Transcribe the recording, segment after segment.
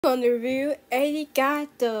On the review,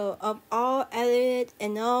 Encanto of all edited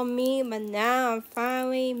and all me, but now I'm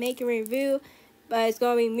finally making a review, but it's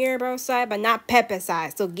gonna be Mirabel side, but not Pepe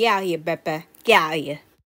side. So get out here, Pepe. Get out here.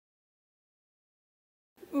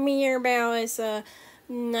 Mirabel is a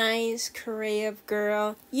nice, creative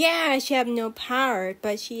girl. Yeah, she have no power,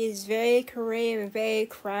 but she is very creative and very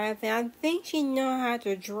crafty. I think she know how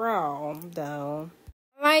to draw, though.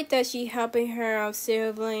 I like that she helping her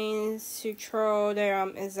siblings to control their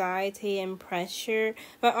anxiety and pressure,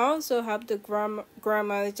 but also help the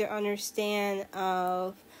grandmother to understand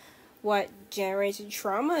of what generation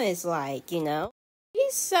trauma is like, you know.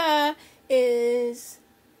 Lisa is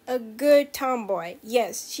a good tomboy.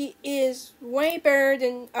 Yes, she is way better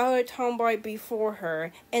than other tomboy before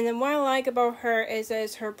her. And then what I like about her is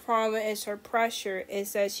that her problem is her pressure,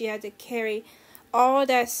 is that she had to carry all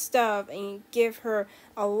that stuff and give her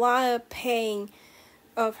a lot of pain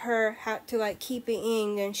of her had to like keep it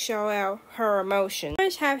in and show out her emotion.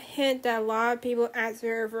 I have hint that a lot of people ask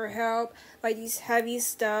her for help, like these heavy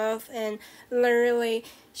stuff, and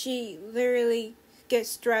she literally gets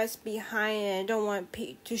stressed behind it and don't want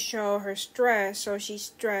to show her stress, so she's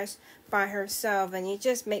stressed by herself, and it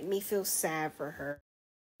just make me feel sad for her.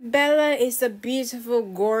 Bella is a beautiful,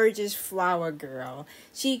 gorgeous flower girl.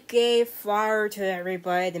 She gave flower to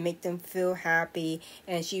everybody to make them feel happy,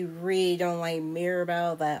 and she really don't like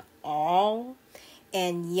Mirabel at all.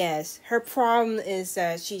 And yes, her problem is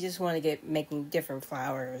that she just want to get making different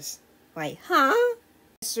flowers. Like, huh?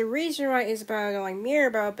 It's the reason why Isabella don't like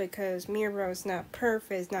Mirabel, because Mirabel is not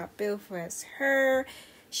perfect, it's not beautiful as her.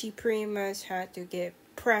 She pretty much had to get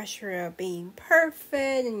pressure of being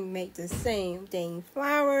perfect and make the same thing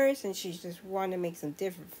flowers, and she just wanted to make some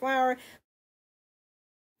different flower.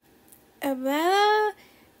 Isabella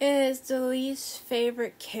is the least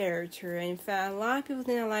favorite character. In fact, a lot of people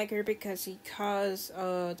didn't like her because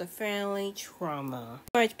of the family trauma.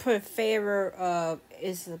 I put a favor of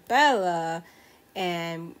Isabella,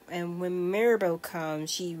 and when Mirabel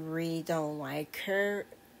comes, she really don't like her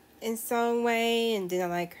in some way, and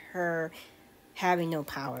didn't like her having no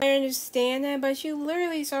power. I understand that, but she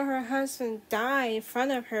literally saw her husband die in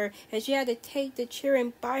front of her, and she had to take the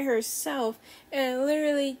children by herself and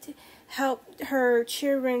literally help her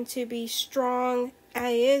children to be strong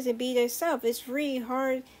as it is and be themselves. It's really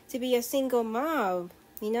hard to be a single mom,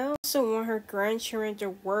 you know? I also want her grandchildren to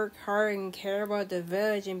work hard and care about the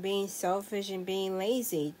village and being selfish and being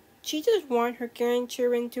lazy. She just wants her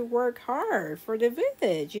grandchildren to work hard for the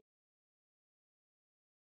village.